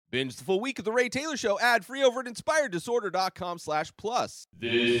Binge the full week of The Ray Taylor Show ad-free over at inspireddisorder.com/plus.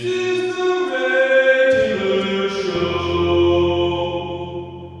 This is The Ray Taylor Show.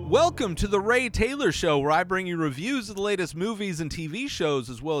 Welcome to The Ray Taylor Show, where I bring you reviews of the latest movies and TV shows,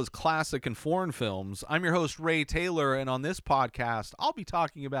 as well as classic and foreign films. I'm your host, Ray Taylor, and on this podcast, I'll be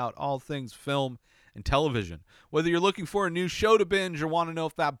talking about all things film and television. Whether you're looking for a new show to binge or want to know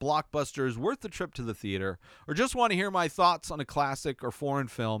if that blockbuster is worth the trip to the theater, or just want to hear my thoughts on a classic or foreign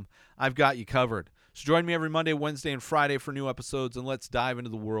film, I've got you covered. So join me every Monday, Wednesday, and Friday for new episodes, and let's dive into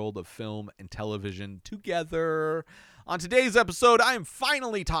the world of film and television together. On today's episode, I am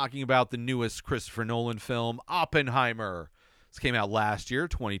finally talking about the newest Christopher Nolan film, Oppenheimer. This came out last year,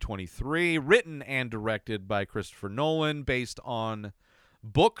 2023, written and directed by Christopher Nolan, based on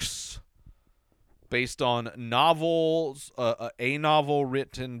books, based on novels, a novel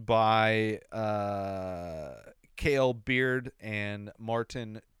written by Cale Beard and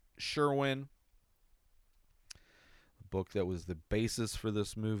Martin Sherwin. The book that was the basis for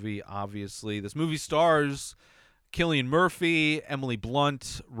this movie, obviously. This movie stars Cillian Murphy, Emily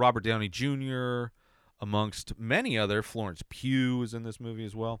Blunt, Robert Downey Jr., amongst many other. Florence Pugh is in this movie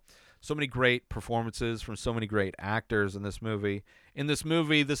as well. So many great performances from so many great actors in this movie. In this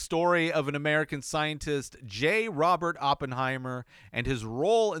movie, the story of an American scientist, J. Robert Oppenheimer, and his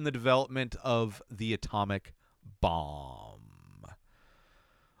role in the development of the atomic bomb.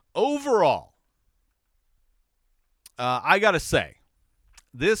 Overall, I gotta say,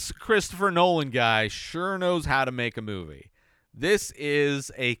 this Christopher Nolan guy sure knows how to make a movie. This is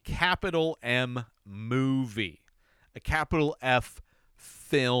a capital M movie, a capital F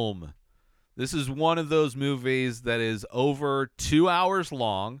film. This is one of those movies that is over 2 hours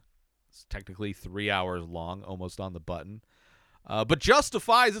long. It's technically 3 hours long, almost on the button, but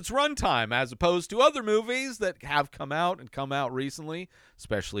justifies its runtime as opposed to other movies that have come out recently,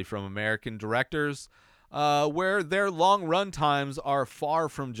 especially from American directors, where their long runtimes are far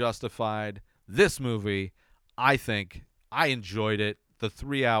from justified. This movie, I think, I enjoyed it. The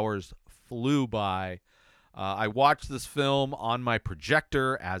 3 hours flew by. I watched this film on my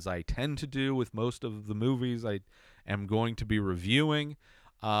projector, as I tend to do with most of the movies I am going to be reviewing.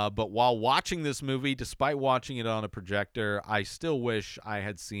 But while watching this movie, despite watching it on a projector, I still wish I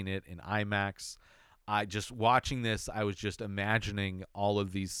had seen it in IMAX. Watching this, I was just imagining all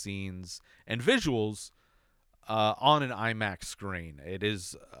of these scenes and visuals on an IMAX screen. It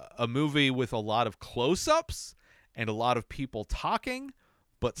is a movie with a lot of close-ups and a lot of people talking,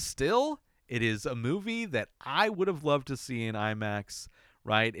 but still, it is a movie that I would have loved to see in IMAX,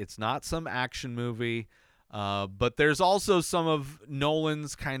 right? It's not some action movie, but there's also some of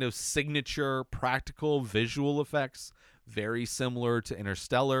Nolan's kind of signature practical visual effects, very similar to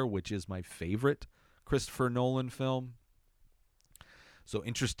Interstellar, which is my favorite Christopher Nolan film. So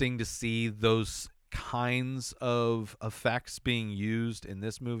interesting to see those kinds of effects being used in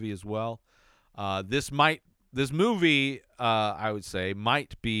this movie as well. This movie, I would say,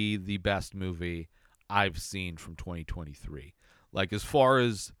 might be the best movie I've seen from 2023. Like, as far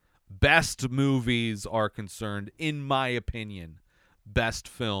as best movies are concerned, in my opinion, best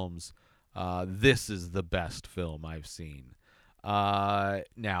films, this is the best film I've seen.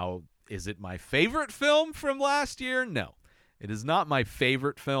 Now, is it my favorite film from last year? No. It is not my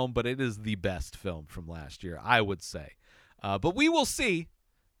favorite film, but it is the best film from last year, I would say. But we will see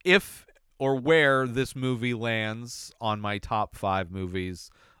if or where this movie lands on my top 5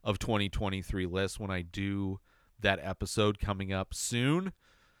 movies of 2023 list when I do that episode coming up soon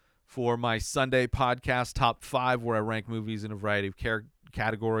for my Sunday podcast Top 5, where I rank movies in a variety of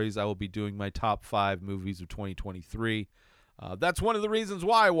categories. I will be doing my top 5 movies of 2023. That's one of the reasons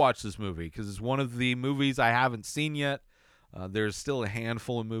why I watched this movie, because it's one of the movies I haven't seen yet. There's still a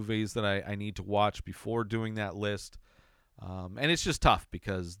handful of movies that I need to watch before doing that list. And it's just tough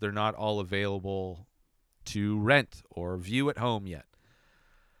because they're not all available to rent or view at home yet.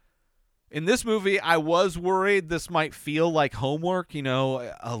 In this movie, I was worried this might feel like homework. You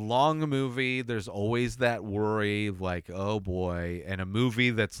know, a long movie, there's always that worry of like, oh boy. And a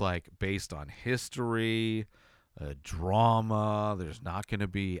movie that's like based on history, a drama, there's not going to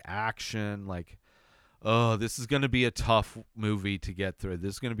be action. Like, oh, this is going to be a tough movie to get through.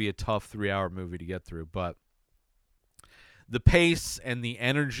 This is going to be a tough 3-hour movie to get through. But the pace and the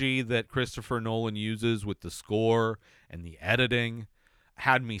energy that Christopher Nolan uses with the score and the editing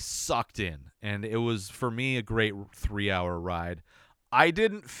had me sucked in. And it was, for me, a great 3-hour ride. I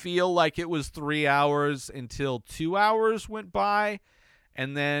didn't feel like it was 3 hours until 2 hours went by.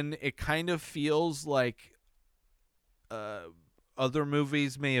 And then it kind of feels like other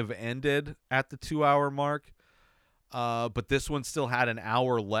movies may have ended at the 2-hour mark. but this one still had an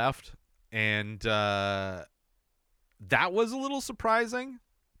hour left, and that was a little surprising,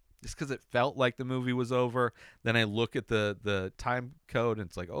 just because it felt like the movie was over. Then I look at the time code, and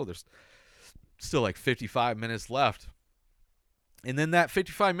it's like, oh, there's still like 55 minutes left. And then that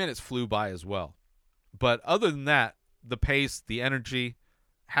 55 minutes flew by as well. But other than that, the pace, the energy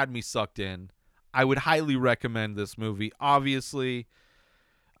had me sucked in. I would highly recommend this movie. Obviously,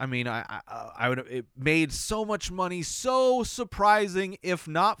 I mean, I would. It made so much money, so surprising. If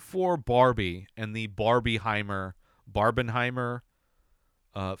not for Barbie and the Barbenheimer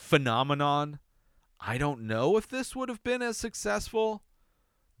phenomenon, I don't know if this would have been as successful.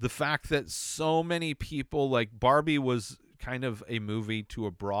 The fact that so many people, like, Barbie was kind of a movie to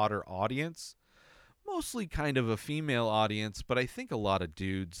a broader audience, mostly kind of a female audience, but I think a lot of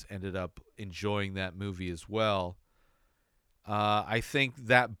dudes ended up enjoying that movie as well. I think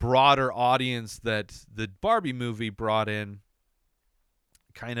that broader audience that the Barbie movie brought in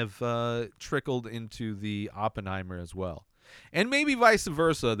kind of trickled into the Oppenheimer as well. And maybe vice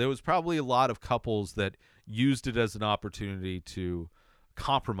versa. There was probably a lot of couples that used it as an opportunity to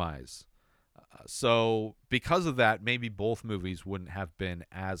compromise. So because of that, maybe both movies wouldn't have been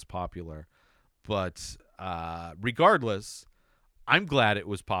as popular. But regardless, I'm glad it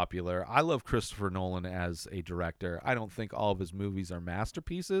was popular. I love Christopher Nolan as a director. I don't think all of his movies are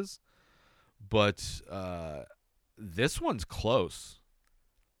masterpieces, but this one's close.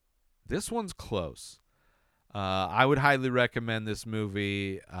 This one's close. I would highly recommend this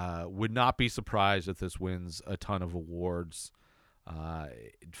movie. Would not be surprised if this wins a ton of awards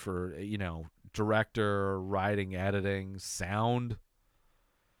for, director, writing, editing, sound,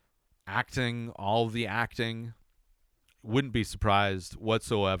 acting, all of the acting. Wouldn't be surprised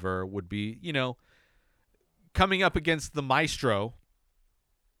whatsoever. Would be, coming up against the Maestro.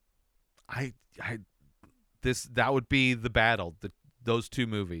 That would be the battle. Those two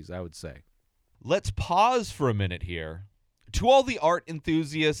movies, I would say. Let's pause for a minute here. To all the art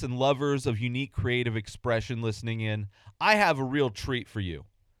enthusiasts and lovers of unique creative expression listening in, I have a real treat for you.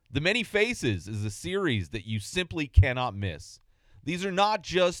 The Many Faces is a series that you simply cannot miss. These are not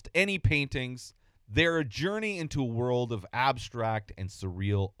just any paintings. They're a journey into a world of abstract and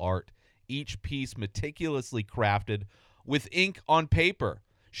surreal art, each piece meticulously crafted with ink on paper,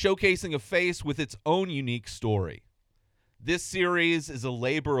 showcasing a face with its own unique story. This series is a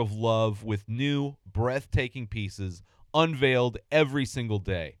labor of love with new, breathtaking pieces unveiled every single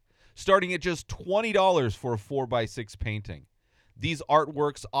day, starting at just $20 for a 4x6 painting. These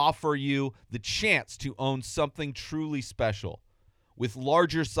artworks offer you the chance to own something truly special, with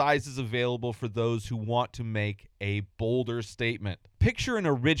larger sizes available for those who want to make a bolder statement. Picture an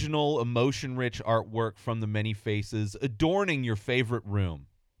original, emotion-rich artwork from the Many Faces adorning your favorite room.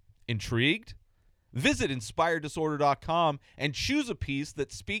 Intrigued? Visit InspiredDisorder.com and choose a piece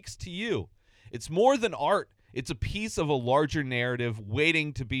that speaks to you. It's more than art. It's a piece of a larger narrative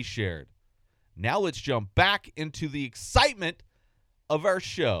waiting to be shared. Now let's jump back into the excitement of our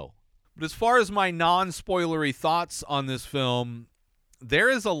show. But as far as my non-spoilery thoughts on this film, there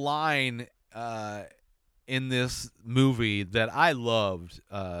is a line in this movie that I loved.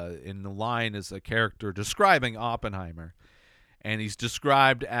 And the line is a character describing Oppenheimer. And he's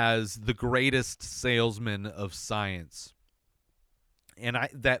described as the greatest salesman of science. And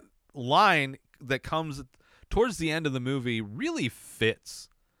that line that comes towards the end of the movie really fits.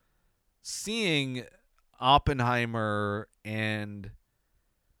 Seeing Oppenheimer and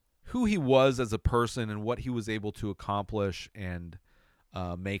who he was as a person and what he was able to accomplish and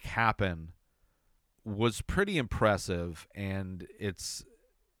make happen was pretty impressive. And it's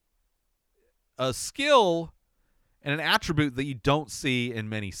a skill and an attribute that you don't see in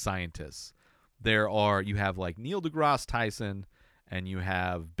many scientists. You have like Neil deGrasse Tyson, and you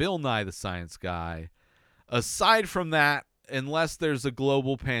have Bill Nye the Science Guy. Aside from that, unless there's a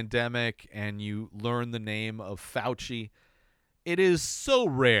global pandemic and you learn the name of Fauci, it is so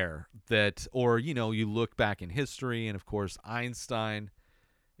rare that, or, you look back in history, and of course Einstein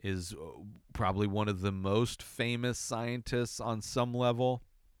is probably one of the most famous scientists on some level.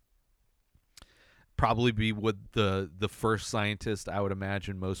 Probably be what the first scientist I would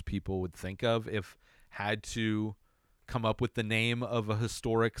imagine most people would think of if had to come up with the name of a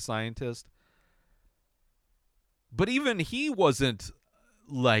historic scientist. But even he wasn't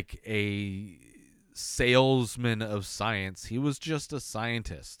like a salesman of science. He was just a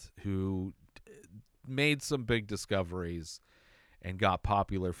scientist who made some big discoveries and got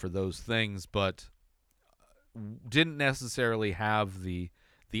popular for those things, but didn't necessarily have the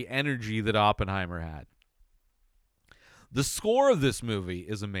energy that Oppenheimer had. The score of this movie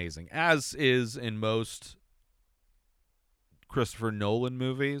is amazing, as is in most Christopher Nolan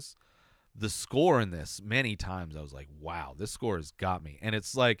movies, the score in this, many times I was like, wow, this score has got me. And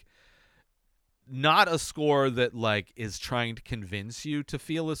it's like not a score that like is trying to convince you to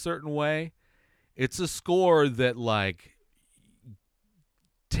feel a certain way. It's a score that like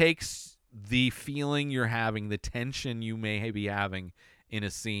takes the feeling you're having, the tension you may be having in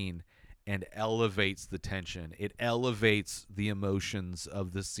a scene, and elevates the tension. It elevates the emotions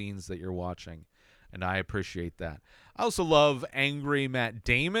of the scenes that you're watching. And I appreciate that. I also love angry Matt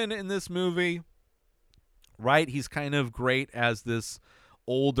Damon in this movie. Right? He's kind of great as this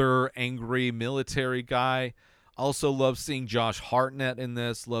older, angry military guy. Also love seeing Josh Hartnett in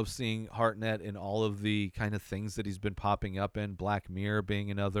this. Love seeing Hartnett in all of the kind of things that he's been popping up in. Black Mirror being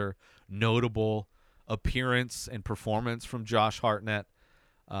another notable appearance and performance from Josh Hartnett.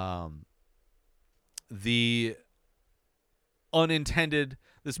 The unintended.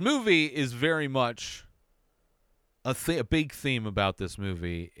 This movie is very much a big theme about this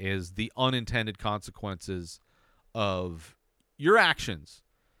movie is the unintended consequences of your actions.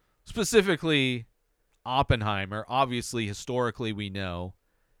 Specifically, Oppenheimer. Obviously, historically, we know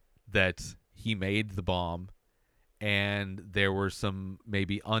that he made the bomb, and there were some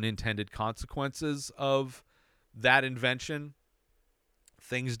maybe unintended consequences of that invention.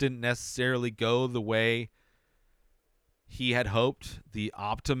 Things didn't necessarily go the way he had hoped. The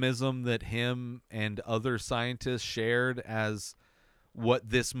optimism that him and other scientists shared as what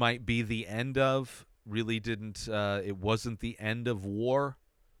this might be the end of really didn't, it wasn't the end of war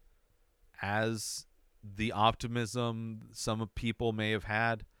as the optimism some people may have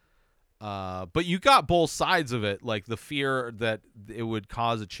had. But you got both sides of it, like the fear that it would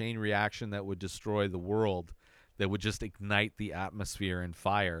cause a chain reaction that would destroy the world, that would just ignite the atmosphere in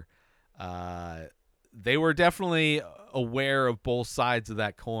fire. They were definitely aware of both sides of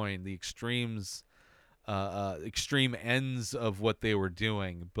that coin, the extremes, extreme ends of what they were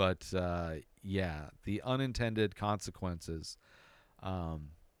doing. But yeah, the unintended consequences. And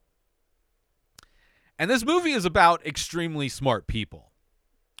this movie is about extremely smart people.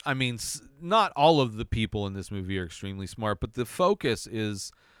 I mean, not all of the people in this movie are extremely smart, but the focus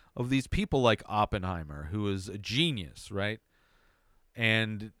is of these people like Oppenheimer, who is a genius, right?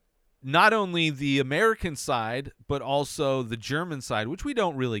 And not only the American side, but also the German side, which we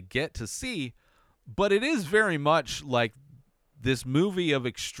don't really get to see, but it is very much like this movie of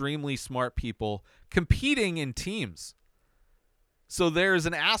extremely smart people competing in teams. So there's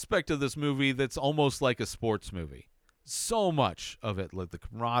an aspect of this movie that's almost like a sports movie. So much of it, like the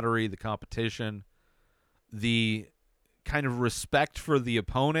camaraderie, the competition, the kind of respect for the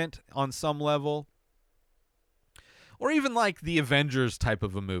opponent on some level. Or even like the Avengers type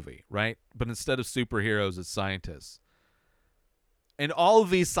of a movie, right? But instead of superheroes, it's scientists. And all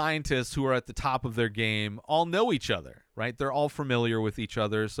of these scientists who are at the top of their game all know each other, right? They're all familiar with each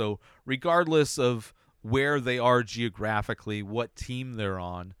other. So regardless of where they are geographically, what team they're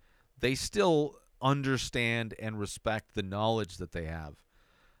on, they still understand and respect the knowledge that they have.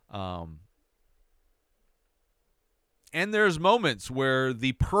 And there's moments where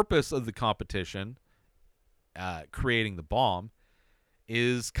the purpose of the competition, creating the bomb,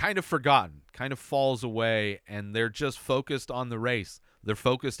 is kind of forgotten, kind of falls away, and they're just focused on the race. They're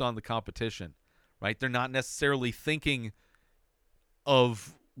focused on the competition, right? They're not necessarily thinking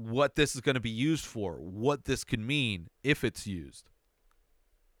of what this is going to be used for, what this could mean if it's used,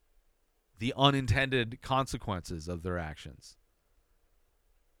 the unintended consequences of their actions.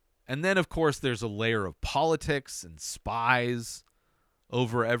 And then, of course, there's a layer of politics and spies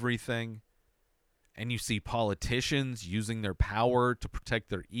over everything. And you see politicians using their power to protect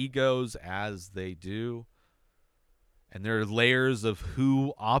their egos as they do. And there are layers of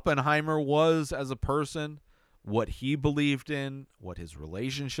who Oppenheimer was as a person, what he believed in, what his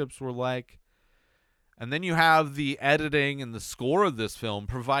relationships were like. And then you have the editing and the score of this film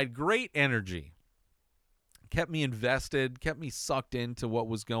provide great energy. Kept me invested, kept me sucked into what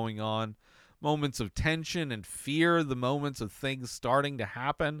was going on. Moments of tension and fear, the moments of things starting to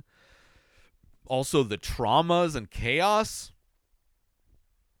happen. Also the traumas and chaos.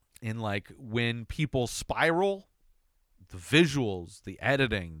 And like when people spiral, the visuals, the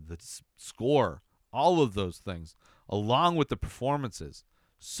editing, the score, all of those things, along with the performances,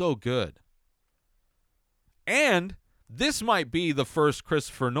 so good. And this might be the first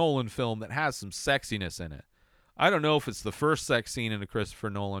Christopher Nolan film that has some sexiness in it. I don't know if it's the first sex scene in a Christopher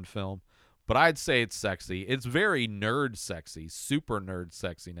Nolan film, but I'd say it's sexy. It's very nerd sexy, super nerd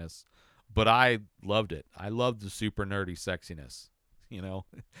sexiness, but I loved it. I loved the super nerdy sexiness. You know,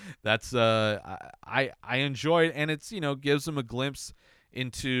 that's I enjoy it, and it's, you know, gives him a glimpse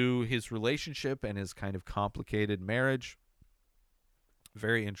into his relationship and his kind of complicated marriage.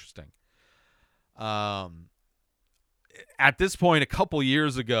 Very interesting. Um, at this point, a couple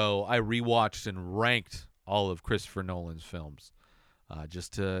years ago, I rewatched and ranked all of Christopher Nolan's films.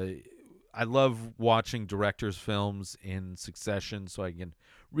 Just to, I love watching directors' films in succession, so I can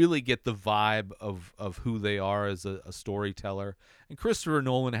really get the vibe of who they are as a storyteller. And Christopher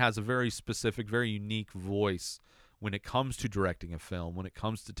Nolan has a very specific, very unique voice when it comes to directing a film, when it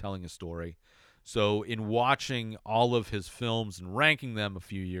comes to telling a story. So, in watching all of his films and ranking them a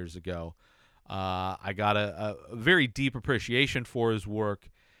few years ago, I got a very deep appreciation for his work,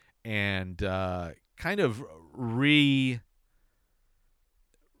 and kind of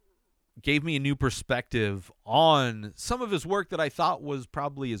gave me a new perspective on some of his work that I thought was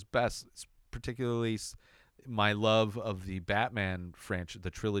probably his best, particularly my love of the Batman franchise,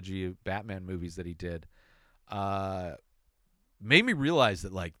 the trilogy of Batman movies that he did. Made me realize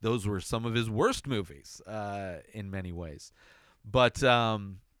that like those were some of his worst movies in many ways. But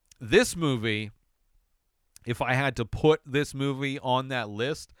this movie, if I had to put this movie on that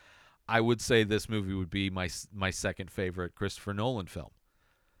list, I would say this movie would be my second favorite Christopher Nolan film.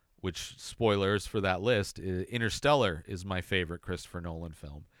 Which, spoilers for that list, Interstellar is my favorite Christopher Nolan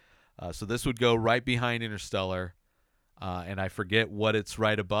film. So this would go right behind Interstellar. And I forget what it's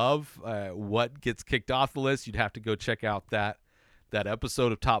right above. What gets kicked off the list, you'd have to go check out that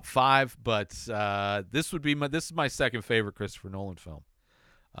episode of Top 5. But this is my second favorite Christopher Nolan film.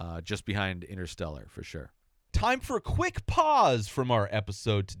 Just behind Interstellar, for sure. Time for a quick pause from our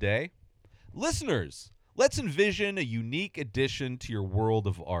episode today. Listeners, let's envision a unique addition to your world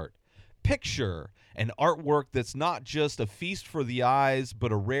of art. Picture an artwork that's not just a feast for the eyes,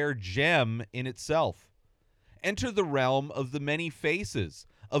 but a rare gem in itself. Enter the realm of the many faces,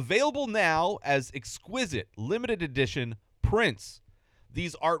 available now as exquisite limited edition prints.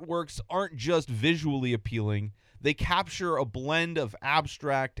 These artworks aren't just visually appealing, they capture a blend of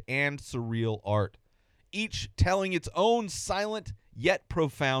abstract and surreal art, each telling its own silent yet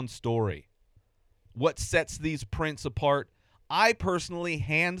profound story. What sets these prints apart? I personally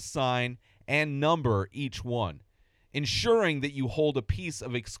hand sign and number each one, ensuring that you hold a piece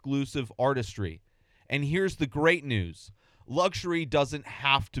of exclusive artistry. And here's the great news. Luxury doesn't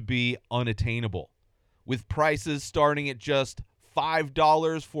have to be unattainable. With prices starting at just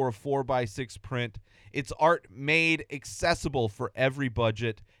 $5 for a 4x6 print, it's art made accessible for every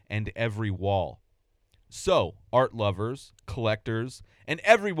budget and every wall. So, art lovers, collectors, and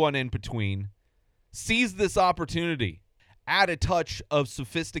everyone in between, seize this opportunity. Add a touch of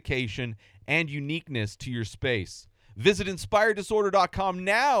sophistication and uniqueness to your space. Visit InspiredDisorder.com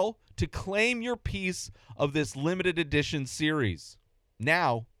now to claim your piece of this limited edition series.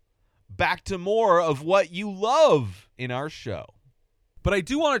 Now, back to more of what you love in our show. But I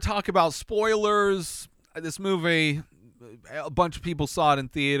do want to talk about spoilers. This movie, a bunch of people saw it in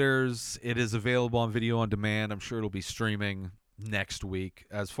theaters. It is available on video on demand. I'm sure it'll be streaming next week.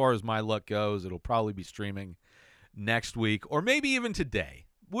 As far as my luck goes, it'll probably be streaming next week or maybe even today.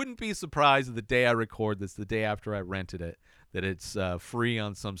 Wouldn't be surprised if the day I record this, the day after I rented it, that it's free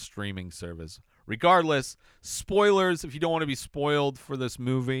on some streaming service. Regardless, spoilers, if you don't want to be spoiled for this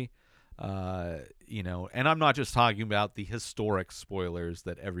movie, and I'm not just talking about the historic spoilers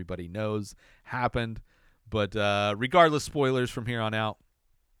that everybody knows happened, but regardless, spoilers from here on out.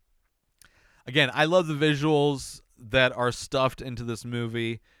 Again, I love the visuals that are stuffed into this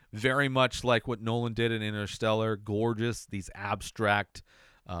movie, very much like what Nolan did in Interstellar. Gorgeous, these abstract,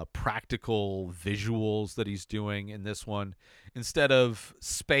 practical visuals that he's doing in this one. Instead of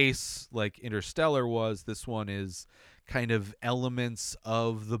space like Interstellar was, this one is kind of elements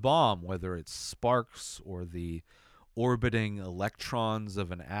of the bomb, whether it's sparks or the orbiting electrons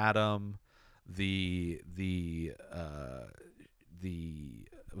of an atom, the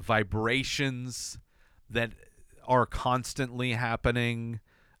vibrations that are constantly happening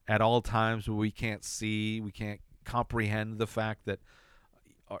at all times, where we can't comprehend the fact that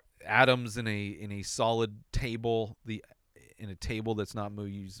atoms in a solid table, in a table that's not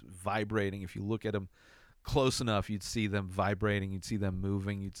moving, vibrating. If you look at them close enough, you'd see them vibrating, you'd see them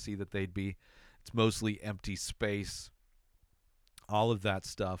moving, you'd see that it's mostly empty space, all of that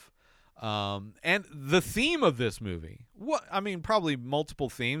stuff. And the theme of this movie, probably multiple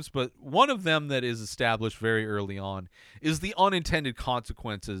themes, but one of them that is established very early on is the unintended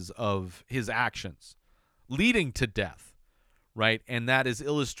consequences of his actions leading to death, right? And that is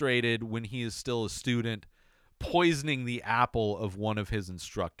illustrated when he is still a student, poisoning the apple of one of his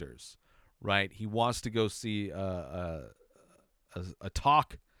instructors, right? He wants to go see a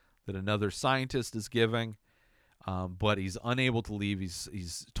talk that another scientist is giving, but he's unable to leave.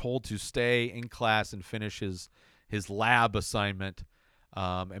 He's told to stay in class and finish his lab assignment.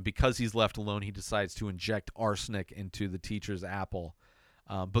 And because he's left alone, he decides to inject arsenic into the teacher's apple.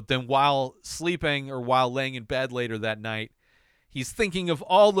 But then while sleeping or while laying in bed later that night, he's thinking of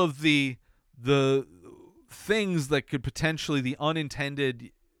all of the things that could potentially, the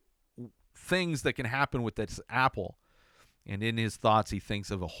unintended things that can happen with this apple. And in his thoughts, he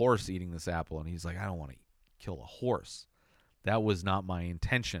thinks of a horse eating this apple. And he's like, I don't want to kill a horse. That was not my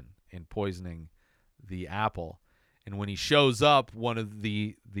intention in poisoning the apple. And when he shows up, one of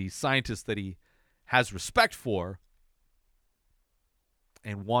the scientists that he has respect for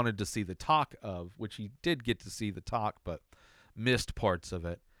and wanted to see the talk of, which he did get to see the talk but missed parts of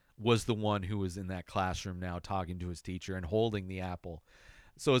it, was the one who was in that classroom now talking to his teacher and holding the apple.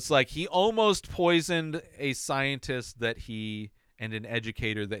 So it's like he almost poisoned a scientist that he and an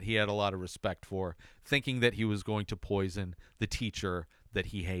educator that he had a lot of respect for, thinking that he was going to poison the teacher that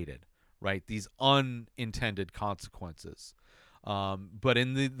he hated, right? These unintended consequences. But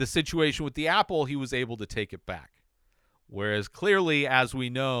in the situation with the apple, he was able to take it back. Whereas clearly, as we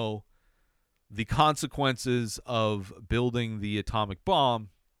know, the consequences of building the atomic bomb,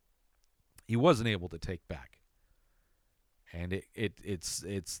 he wasn't able to take back. And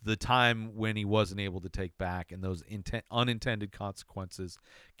it's the time when he wasn't able to take back, and those unintended consequences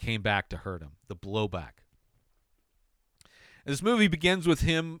came back to hurt him, the blowback. And this movie begins with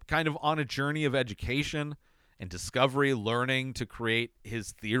him kind of on a journey of education and discovery, learning to create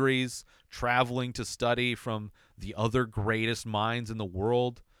his theories, traveling to study from the other greatest minds in the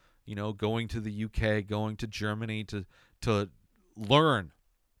world, you know, going to the UK, going to Germany to learn.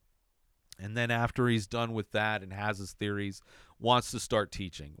 And then after he's done with that and has his theories, wants to start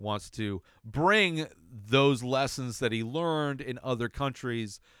teaching, wants to bring those lessons that he learned in other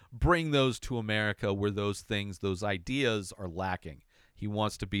countries, bring those to America where those things, those ideas are lacking. He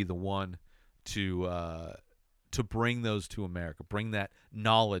wants to be the one to bring those to America, bring that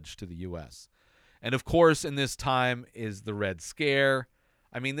knowledge to the U.S. And of course, in this time is the Red Scare.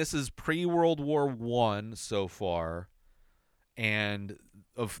 I mean, this is pre-World War I so far, and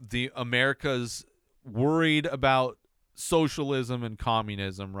of the America's worried about socialism and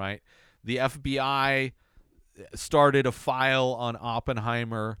communism, right? The FBI started a file on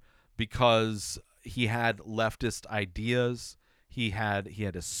Oppenheimer because he had leftist ideas. He had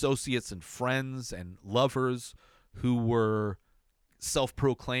associates and friends and lovers who were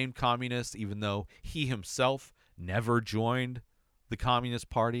self-proclaimed communists, even though he himself never joined the Communist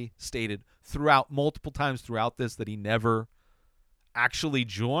Party, stated throughout multiple times throughout this that he never actually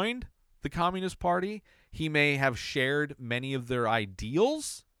joined the Communist Party. He may have shared many of their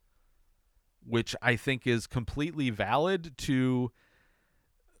ideals, which I think is completely valid to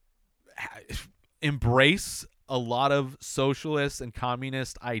embrace a lot of socialist and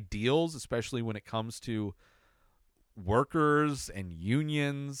communist ideals, especially when it comes to workers and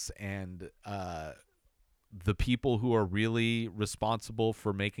unions and the people who are really responsible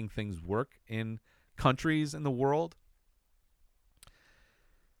for making things work in countries in the world.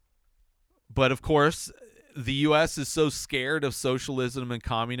 But of course, the U.S. is so scared of socialism and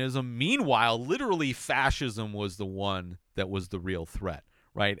communism. Meanwhile, literally fascism was the one that was the real threat,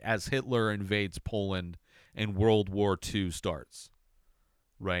 right? As Hitler invades Poland and World War II starts,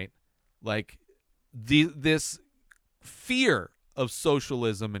 right? Like this fear of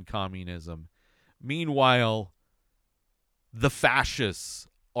socialism and communism. Meanwhile, the fascists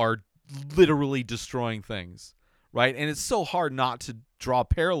are literally destroying things, right? And it's so hard not to draw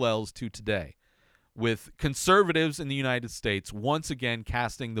parallels to today with conservatives in the United States once again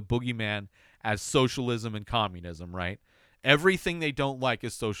casting the boogeyman as socialism and communism, right? Everything they don't like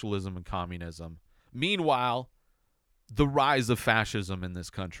is socialism and communism. Meanwhile, the rise of fascism in this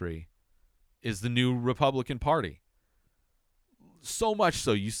country is the new Republican Party. So much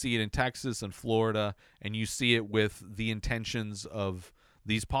so, you see it in Texas and Florida, and you see it with the intentions of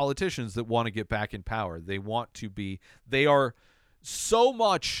these politicians that want to get back in power. They are so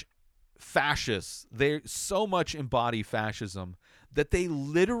much fascists, they so much embody fascism that they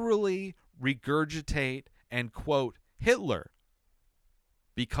literally regurgitate and quote Hitler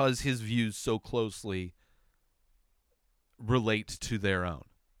because his views so closely relate to their own.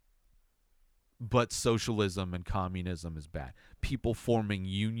 But socialism and communism is bad. People forming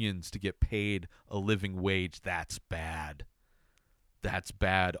unions to get paid a living wage, that's bad. That's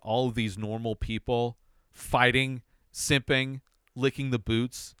bad. All of these normal people fighting, simping, licking the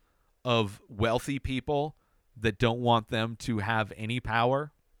boots of wealthy people that don't want them to have any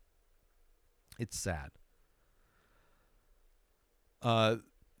power. It's sad. There's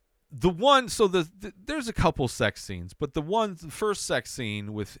a couple sex scenes, but the first sex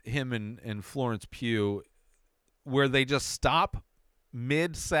scene with him and Florence Pugh, where they just stop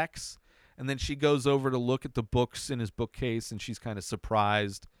mid-sex, and then she goes over to look at the books in his bookcase, and she's kind of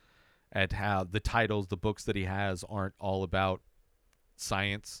surprised at how the books that he has aren't all about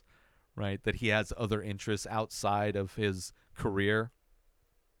science, right? That he has other interests outside of his career.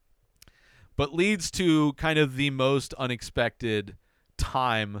 But leads to kind of the most unexpected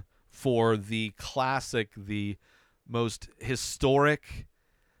time for the classic, the most historic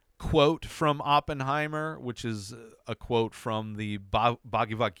quote from Oppenheimer, which is a quote from the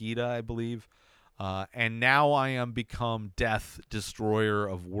Bhagavad Gita, I believe. And now I am become death, destroyer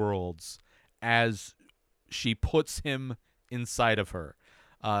of worlds, as she puts him inside of her.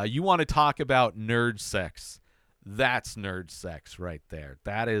 You want to talk about nerd sex. That's nerd sex right there.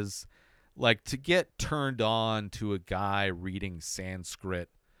 That is like to get turned on to a guy reading Sanskrit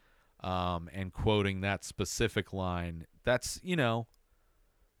and quoting that specific line. That's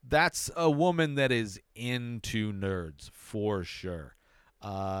a woman that is into nerds for sure,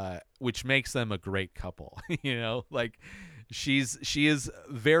 which makes them a great couple. Like she is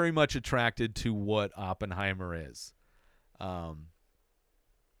very much attracted to what Oppenheimer is. And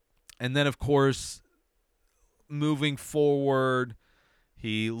then, of course, moving forward,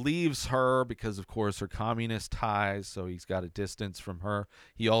 he leaves her because, of course, her communist ties, so he's got a distance from her.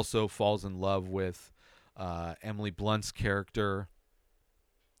 He also falls in love with Emily Blunt's character.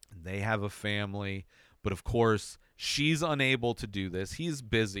 They have a family, but of course, she's unable to do this. He's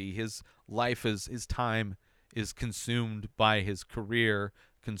busy. His time is consumed by his career,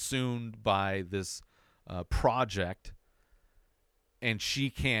 consumed by this project, and she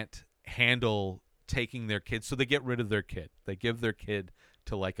can't handle taking their kid, so they get rid of their kid. They give their kid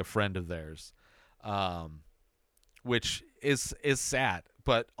to like a friend of theirs, which is sad,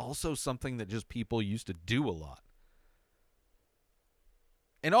 but also something that just people used to do a lot.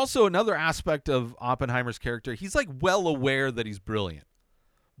 And also another aspect of Oppenheimer's character, he's like well aware that he's brilliant,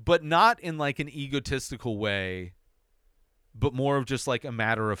 but not in like an egotistical way, but more of just like a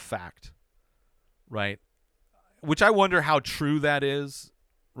matter of fact, right? Which I wonder how true that is,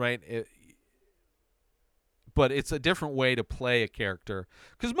 right? But it's a different way to play a character,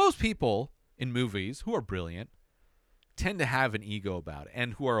 because most people in movies who are brilliant tend to have an ego about it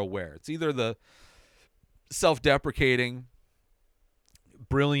and who are aware. It's either the self-deprecating,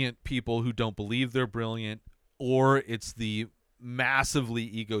 brilliant people who don't believe they're brilliant, or it's the massively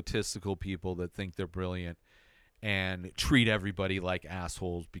egotistical people that think they're brilliant and treat everybody like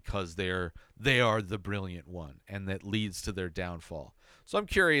assholes because they are the brilliant one, and that leads to their downfall. So I'm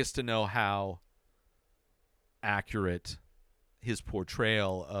curious to know how accurate his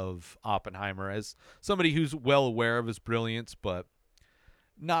portrayal of Oppenheimer as somebody who's well aware of his brilliance, but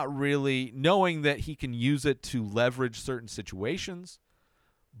not really knowing that he can use it to leverage certain situations,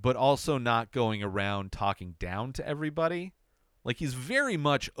 but also not going around talking down to everybody. Like, he's very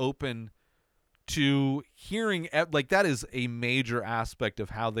much open to hearing, like, that is a major aspect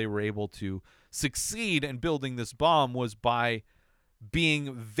of how they were able to succeed in building this bomb, was by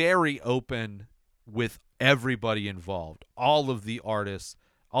being very open with everybody involved. All of the artists,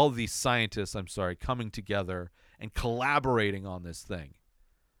 all of these scientists, coming together and collaborating on this thing.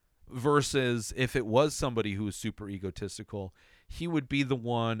 Versus if it was somebody who was super egotistical, he would be the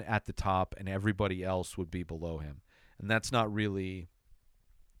one at the top and everybody else would be below him. And that's not really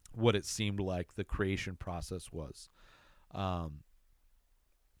what it seemed like the creation process was.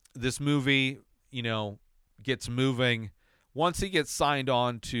 This movie, gets moving. Once he gets signed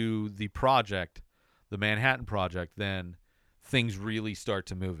on to the project, the Manhattan Project, then things really start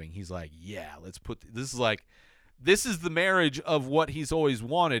to moving. He's like, yeah, let's put this is the marriage of what he's always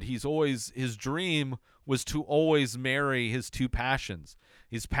wanted. His dream was to always marry his two passions,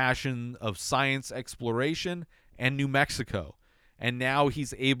 his passion of science exploration and New Mexico. And now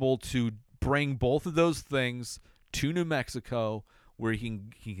he's able to bring both of those things to New Mexico, where he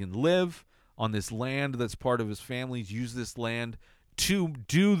can live on this land that's part of his family's, use this land to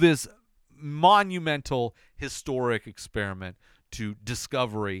do this monumental historic experiment to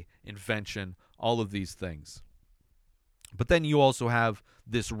discovery, invention, all of these things. But then you also have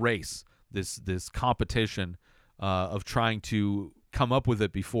this race, this competition of trying to come up with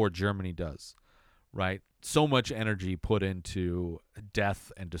it before Germany does, right? So much energy put into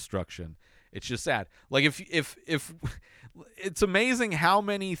death and destruction. It's just sad. Like, if it's amazing how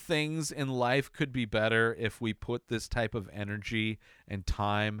many things in life could be better if we put this type of energy and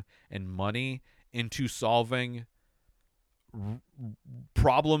time and money into solving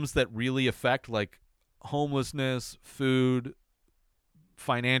problems that really affect, like, homelessness, food,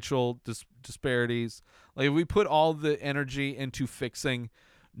 financial disparities. Like, if we put all the energy into fixing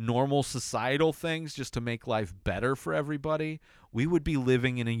normal societal things just to make life better for everybody, we would be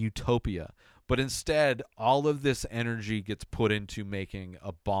living in a utopia. But instead, all of this energy gets put into making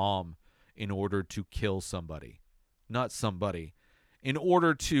a bomb in order to kill somebody. Not somebody. In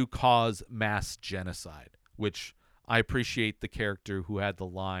order to cause mass genocide, which I appreciate the character who had the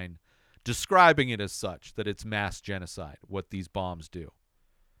line describing it as such, that it's mass genocide, what these bombs do.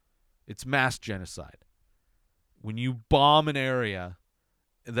 It's mass genocide. When you bomb an area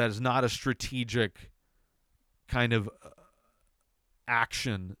that is not a strategic kind of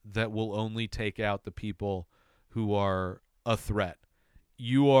action that will only take out the people who are a threat,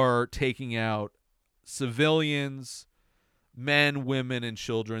 you are taking out civilians, men, women, and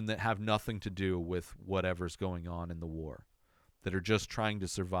children that have nothing to do with whatever's going on in the war, that are just trying to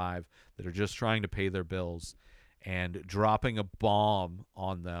survive, that are just trying to pay their bills, and dropping a bomb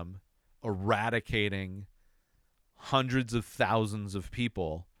on them, eradicating hundreds of thousands of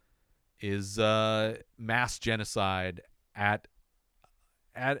people is mass genocide at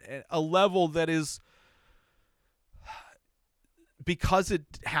a level that is, because it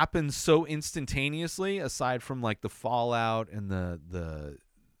happens so instantaneously, aside from like the fallout and the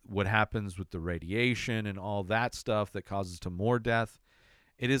what happens with the radiation and all that stuff that causes to more death,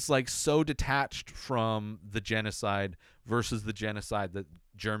 it is like so detached from the genocide versus the genocide that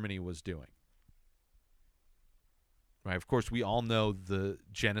Germany was doing. Right? Of course, we all know the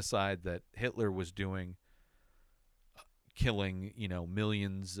genocide that Hitler was doing, killing,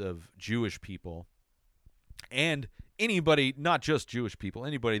 millions of Jewish people. And anybody, not just Jewish people,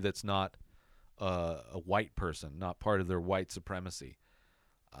 anybody that's not a white person, not part of their white supremacy.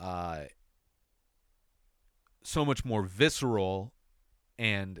 So much more visceral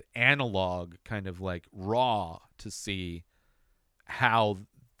and analog, kind of like raw, to see how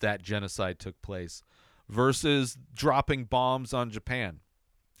that genocide took place versus dropping bombs on Japan.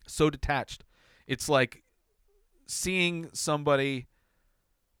 So detached. It's like seeing somebody,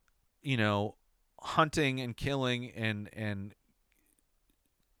 hunting and killing and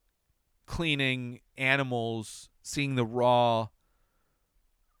cleaning animals, seeing the raw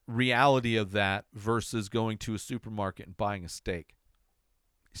reality of that versus going to a supermarket and buying a steak.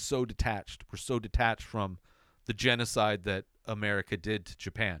 So detached. We're so detached from the genocide that America did to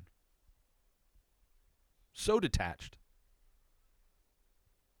Japan. So detached.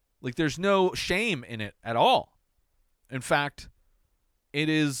 Like, there's no shame in it at all. In fact, it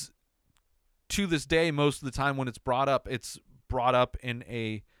is, to this day, most of the time when it's brought up in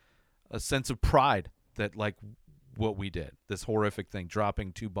a sense of pride that, like, what we did, this horrific thing,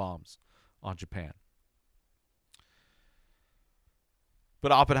 dropping 2 bombs on Japan.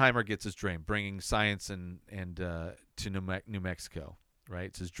 But Oppenheimer gets his dream, bringing science and to New Mexico, right?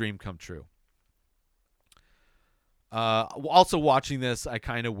 It's his dream come true. Also watching this, I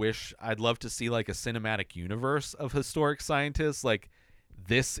kind of wish, I'd love to see like a cinematic universe of historic scientists. Like,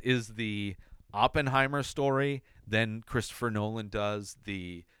 this is the Oppenheimer story, then Christopher Nolan does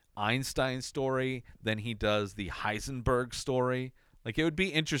the Einstein story, then he does the Heisenberg story. Like, it would be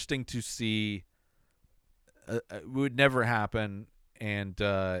interesting to see. It would never happen, and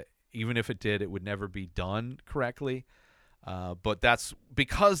even if it did, it would never be done correctly. But that's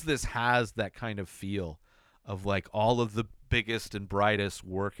because this has that kind of feel of like all of the biggest and brightest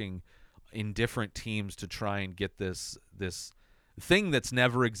working in different teams to try and get this thing that's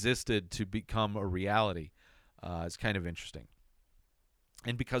never existed to become a reality. It's kind of interesting.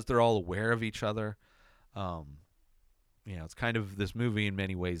 And because they're all aware of each other, it's kind of, this movie in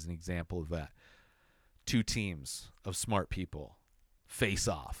many ways an example of that. 2 teams of smart people face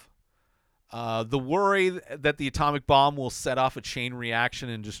off. The worry that the atomic bomb will set off a chain reaction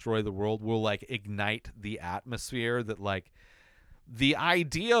and destroy the world, will like ignite the atmosphere. That, like, the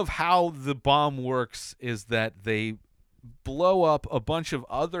idea of how the bomb works is that they blow up a bunch of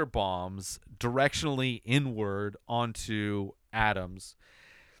other bombs directionally inward onto atoms,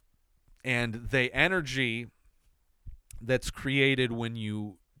 and the energy that's created when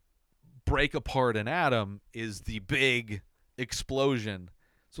you break apart an atom is the big explosion.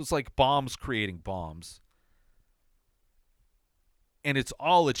 So it's like bombs creating bombs. And it's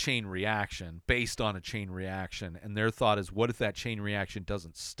all a chain reaction, based on a chain reaction. And their thought is, what if that chain reaction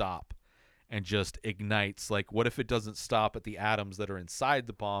doesn't stop and just ignites? Like, what if it doesn't stop at the atoms that are inside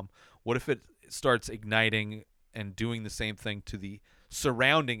the bomb? What if it starts igniting and doing the same thing to the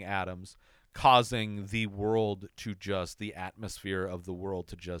surrounding atoms, causing the world to just, the atmosphere of the world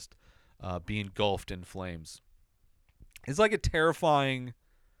to just be engulfed in flames? It's like a terrifying,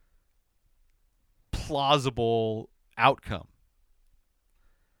 plausible outcome,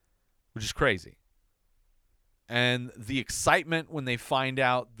 which is crazy. And the excitement when they find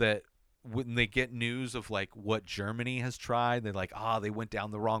out that when they get news of like what Germany has tried, they're like, they went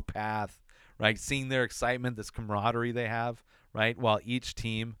down the wrong path, right? Seeing their excitement, this camaraderie they have, right? While each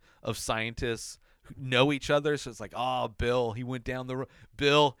team of scientists know each other, so it's like, Bill, he went down the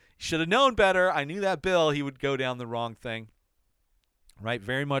Bill should have known better. I knew that Bill, he would go down the wrong thing, right?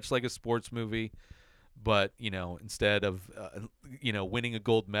 Very much like a sports movie, but instead of winning a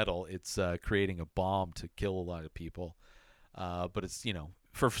gold medal, it's creating a bomb to kill a lot of people. But it's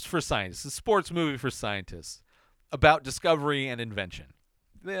for scientists, a sports movie for scientists about discovery and invention.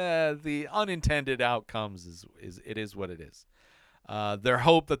 The unintended outcomes is what it is. Their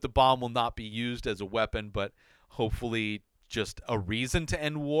hope that the bomb will not be used as a weapon, but hopefully just a reason to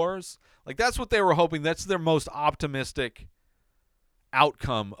end wars. Like that's what they were hoping. That's their most optimistic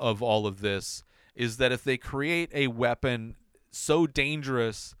outcome of all of this, is that if they create a weapon so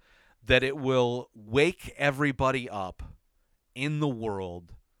dangerous that it will wake everybody up in the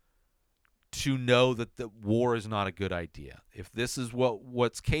world to know that the war is not a good idea. If this is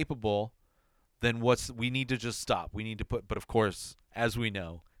what's capable, then we need to just stop. We need to but of course, as we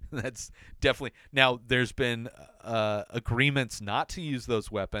know, that's definitely now there's been agreements not to use those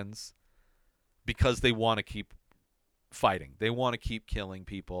weapons because they want to keep fighting. They want to keep killing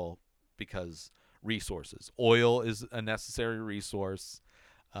people because resources. Oil is a necessary resource,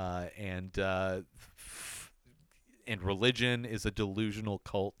 and religion is a delusional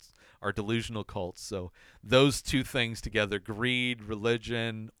cult. Are delusional cults. So those two things together, greed,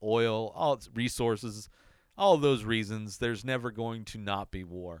 religion, oil, all its resources, all of those reasons, there's never going to not be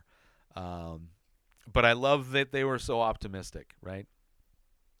war. But I love that they were so optimistic, right?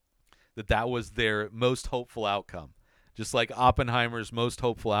 That was their most hopeful outcome. Just like Oppenheimer's most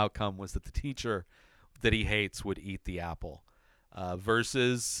hopeful outcome was that the teacher that he hates would eat the apple.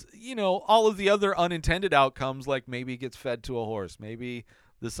 Versus, all of the other unintended outcomes, like maybe he gets fed to a horse. Maybe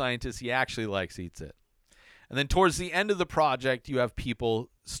the scientist he actually likes eats it. And then towards the end of the project, you have people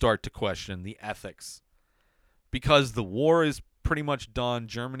start to question the ethics. Because the war is pretty much done.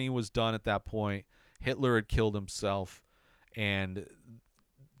 Germany was done at that point. Hitler had killed himself. And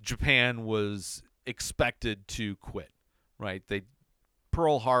Japan was expected to quit, right? They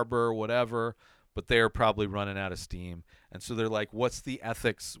Pearl Harbor, whatever, but they're probably running out of steam. And so they're like, what's the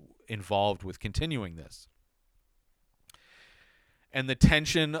ethics involved with continuing this? And the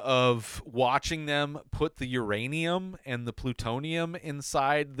tension of watching them put the uranium and the plutonium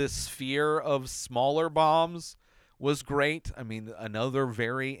inside this sphere of smaller bombs was great. I mean, another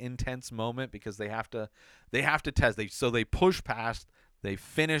very intense moment because they have to test. So they push past. They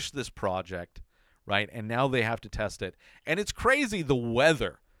finish this project, right? And now they have to test it. And it's crazy the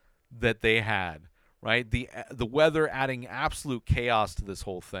weather that they had, right? The weather adding absolute chaos to this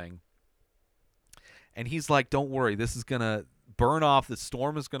whole thing. And he's like, don't worry, this is going to burn off. The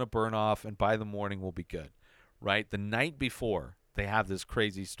storm is going to burn off, and by the morning we'll be good, right? The night before, they have this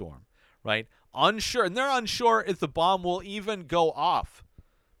crazy storm, right? Unsure, and they're unsure if the bomb will even go off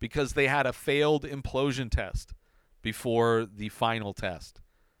because they had a failed implosion test before the final test,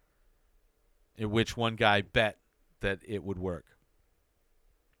 in which one guy bet that it would work.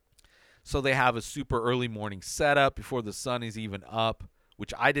 So they have a super early morning setup before the sun is even up,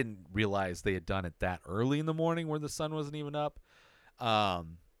 which I didn't realize they had done it that early in the morning where the sun wasn't even up.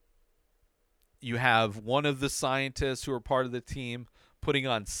 You have one of the scientists who are part of the team putting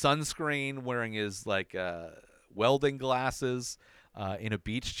on sunscreen, wearing his welding glasses in a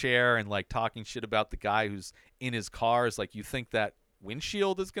beach chair and like talking shit about the guy who's in his car. It's like, you think that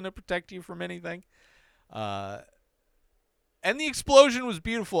windshield is going to protect you from anything? And the explosion was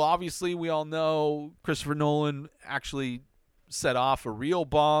beautiful. Obviously, we all know Christopher Nolan actually set off a real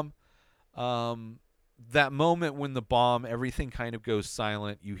bomb. That moment when the bomb, everything kind of goes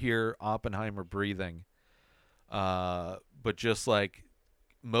silent. You hear Oppenheimer breathing. But just like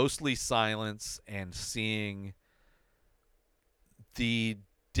mostly silence and seeing the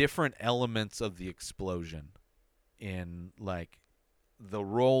different elements of the explosion in like the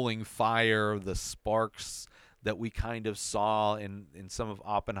rolling fire, the sparks that we kind of saw in some of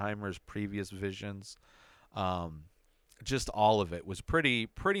Oppenheimer's previous visions. Just all of it was pretty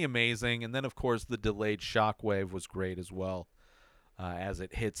amazing. And then, of course, the delayed shockwave was great as well, as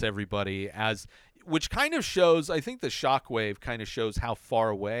it hits everybody. Which kind of shows, I think the shockwave kind of shows how far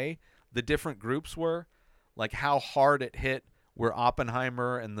away the different groups were, like how hard it hit where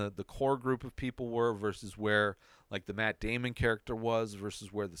Oppenheimer and the core group of people were versus where like the Matt Damon character was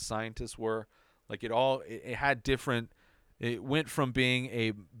versus where the scientists were. Like it had different. It went from being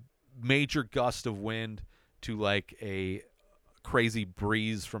a major gust of wind to like a crazy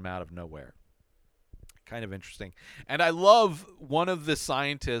breeze from out of nowhere. kind of interesting. And I love one of the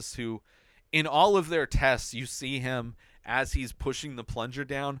scientists who, in all of their tests, you see him as he's pushing the plunger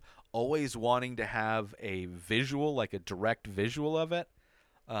down, always wanting to have a visual, like a direct visual of it,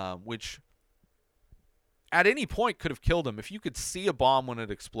 which at any point could have killed him. If you could see a bomb when it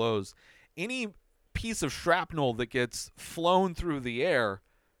explodes, any piece of shrapnel that gets flown through the air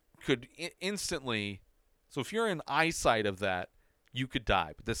could instantly. So if you're in eyesight of that, you could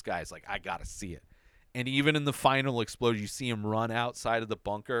die. But this guy's like, I gotta see it. And even in the final explosion, you see him run outside of the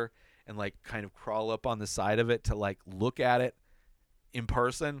bunker and like kind of crawl up on the side of it to like look at it in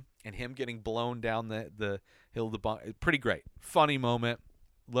person, and him getting blown down the hill of the bunker. Pretty great. Funny moment.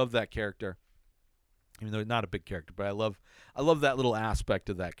 Love that character. Even though not a big character, but I love that little aspect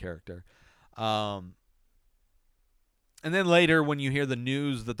of that character. And then later, when you hear the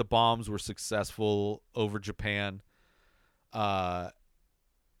news that the bombs were successful over Japan, and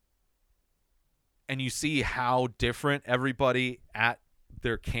you see how different everybody at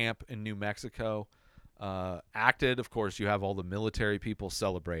their camp in New Mexico acted. Of course, you have all the military people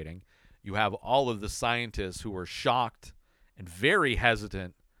celebrating. You have all of the scientists who were shocked and very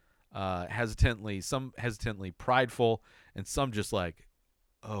hesitant. Some hesitantly prideful, and some just like,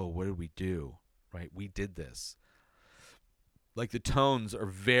 oh, what did we do? Right? We did this. Like the tones are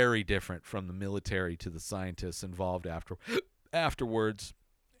very different from the military to the scientists involved afterwards.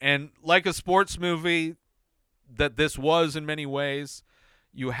 And like a sports movie that this was in many ways,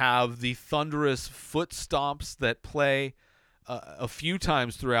 you have the thunderous foot stomps that play a few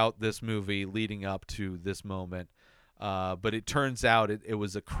times throughout this movie leading up to this moment. But it turns out it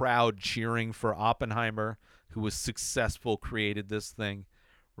was a crowd cheering for Oppenheimer, who was successful, created this thing,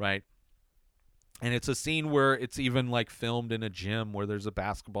 right? And it's a scene where it's even like filmed in a gym where there's a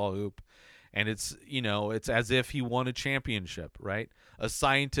basketball hoop, and it's as if he won a championship, right? A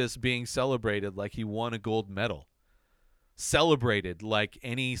scientist being celebrated like he won a gold medal, celebrated unlike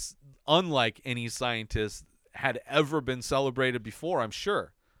any scientist had ever been celebrated before, I'm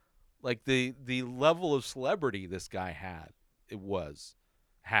sure. Like the level of celebrity this guy had,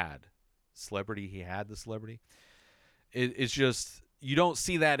 celebrity. He had the celebrity. It's just, you don't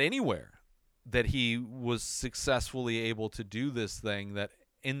see that anywhere, that he was successfully able to do this thing that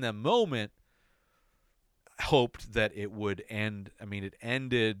in the moment hoped that it would end. I mean, it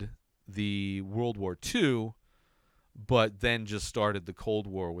ended the World War II, but then just started the Cold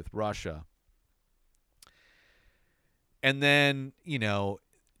War with Russia. And then,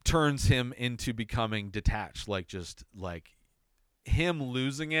 turns him into becoming detached, just like him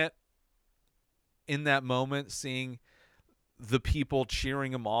losing it in that moment, seeing the people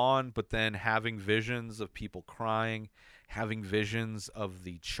cheering him on, but then having visions of people crying, having visions of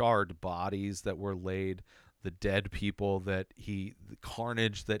the charred bodies that were laid, the dead people the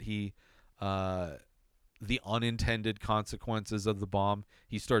carnage that the unintended consequences of the bomb.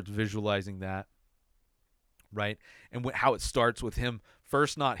 He starts visualizing that. Right? And how it starts with him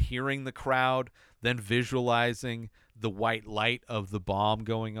first not hearing the crowd, then visualizing the white light of the bomb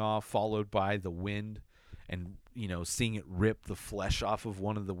going off, followed by the wind, and, seeing it rip the flesh off of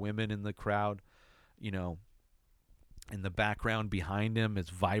one of the women in the crowd. In the background behind him is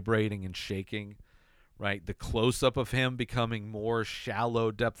vibrating and shaking, right? The close-up of him becoming more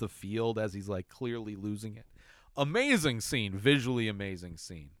shallow depth of field as he's like clearly losing it. Amazing scene, visually amazing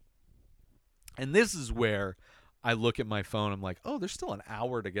scene. And this is where I look at my phone. I'm like, oh, there's still an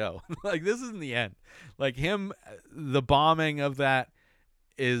hour to go. Like, this isn't the end. Like the bombing of that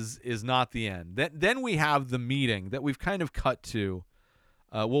is not the end. Then we have the meeting that we've kind of cut to.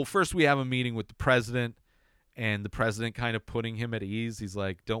 First we have a meeting with the president, and the president kind of putting him at ease. He's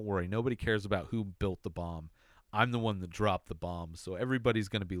like, don't worry, nobody cares about who built the bomb. I'm the one that dropped the bomb, so everybody's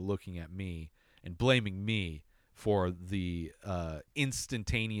going to be looking at me and blaming me for the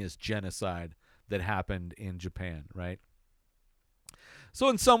instantaneous genocide that happened in Japan, right? So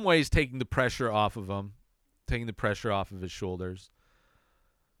in some ways, taking the pressure off of him, taking the pressure off of his shoulders.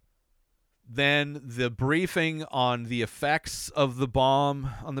 Then the briefing on the effects of the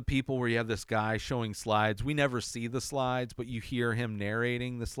bomb on the people, where you have this guy showing slides. We never see the slides, but you hear him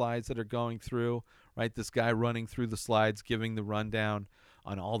narrating the slides that are going through, right? This guy running through the slides, giving the rundown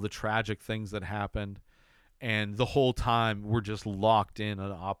on all the tragic things that happened. And the whole time, we're just locked in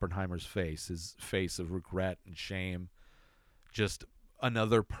on Oppenheimer's face, his face of regret and shame. Just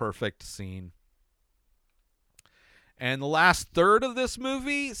another perfect scene. And the last third of this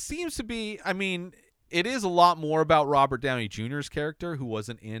movie seems to be, it is a lot more about Robert Downey Jr.'s character, who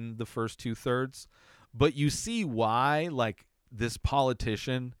wasn't in the first 2/3. But you see why, like, this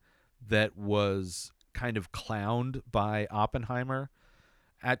politician that was kind of clowned by Oppenheimer,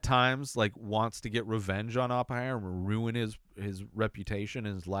 at times, like wants to get revenge on Oppenheimer, ruin his reputation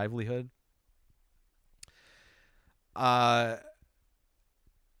and his livelihood.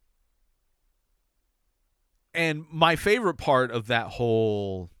 And my favorite part of that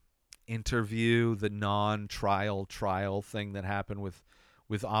whole interview, the non-trial trial thing that happened with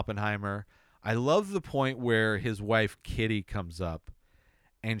Oppenheimer, I love the point where his wife Kitty comes up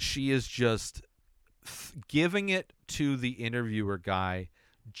and she is just giving it to the interviewer guy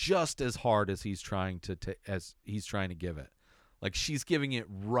just as hard as he's trying to give it. Like, she's giving it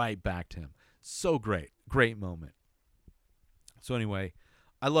right back to him. So great moment. So anyway,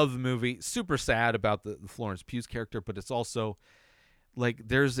 I love the movie. Super sad about the Florence Pugh's character, but it's also like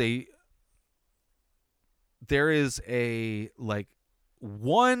there is a like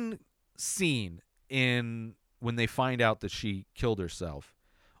one scene in when they find out that she killed herself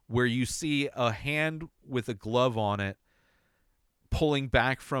where you see a hand with a glove on it pulling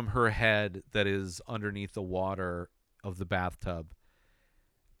back from her head that is underneath the water of the bathtub.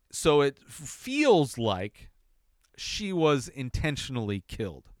 So it feels like she was intentionally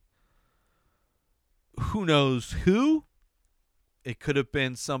killed. Who knows who? It could have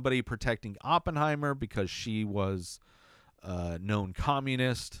been somebody protecting Oppenheimer because she was a known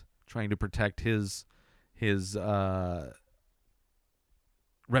communist trying to protect his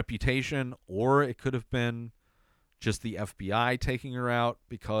reputation, or it could have been just the FBI taking her out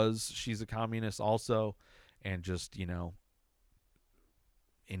because she's a communist also, and just,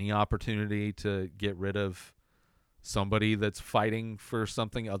 any opportunity to get rid of somebody that's fighting for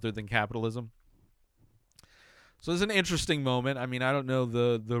something other than capitalism. So it's an interesting moment. I mean, I don't know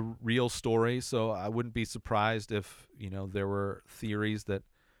the real story, so I wouldn't be surprised if, there were theories that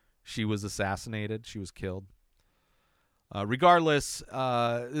she was assassinated, she was killed. Regardless,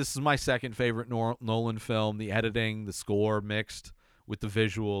 this is my second favorite Nolan film. The editing, the score mixed with the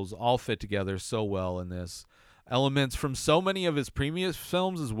visuals all fit together so well in this. Elements from so many of his previous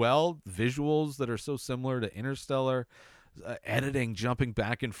films as well, visuals that are so similar to Interstellar, editing jumping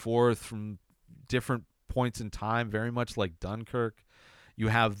back and forth from different points in time, very much like Dunkirk. You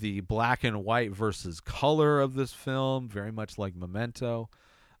have the black and white versus color of this film, very much like Memento.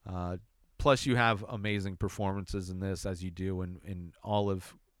 Plus, you have amazing performances in this, as you do in all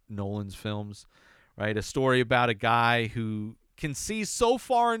of Nolan's films, right? A story about a guy who can see so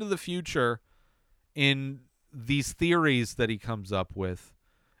far into the future in these theories that he comes up with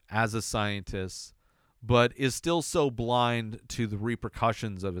as a scientist, but is still so blind to the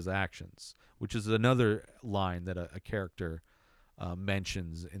repercussions of his actions, which is another line that a character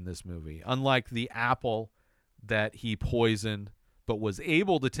mentions in this movie. Unlike the apple that he poisoned but was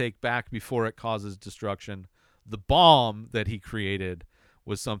able to take back before it causes destruction, the bomb that he created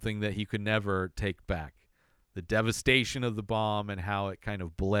was something that he could never take back. The devastation of the bomb and how it kind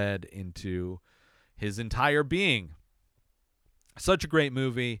of bled into his entire being. Such a great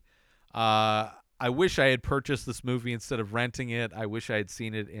movie. I wish I had purchased this movie instead of renting it. I wish I had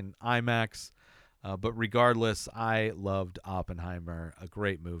seen it in IMAX. But regardless, I loved Oppenheimer, a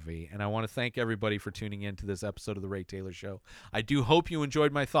great movie. And I want to thank everybody for tuning in to this episode of The Ray Taylor Show. I do hope you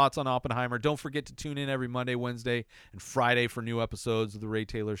enjoyed my thoughts on Oppenheimer. Don't forget to tune in every Monday, Wednesday, and Friday for new episodes of The Ray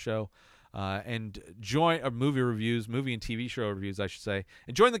Taylor Show. And join movie and TV show reviews, I should say.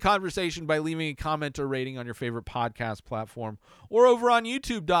 And join the conversation by leaving a comment or rating on your favorite podcast platform or over on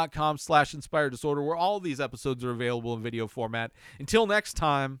youtube.com/Inspired Disorder, where all of these episodes are available in video format. Until next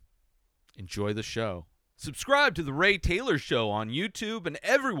time, enjoy the show. Subscribe to The Ray Taylor Show on YouTube and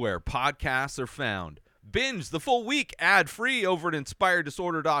everywhere podcasts are found. Binge the full week ad-free over at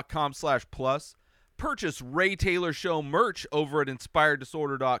InspiredDisorder.com/plus. Purchase Ray Taylor Show merch over at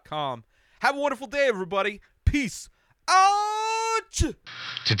InspiredDisorder.com. Have a wonderful day, everybody. Peace out!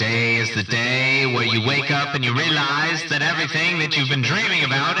 Today is the day where you wake up and you realize that everything that you've been dreaming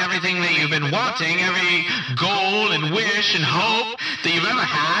about, everything that you've been wanting, every goal and wish and hope that you've ever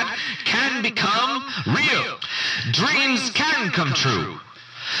had can become real. Dreams can come true.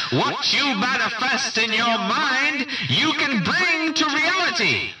 What you manifest in your mind, you can bring to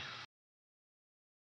reality.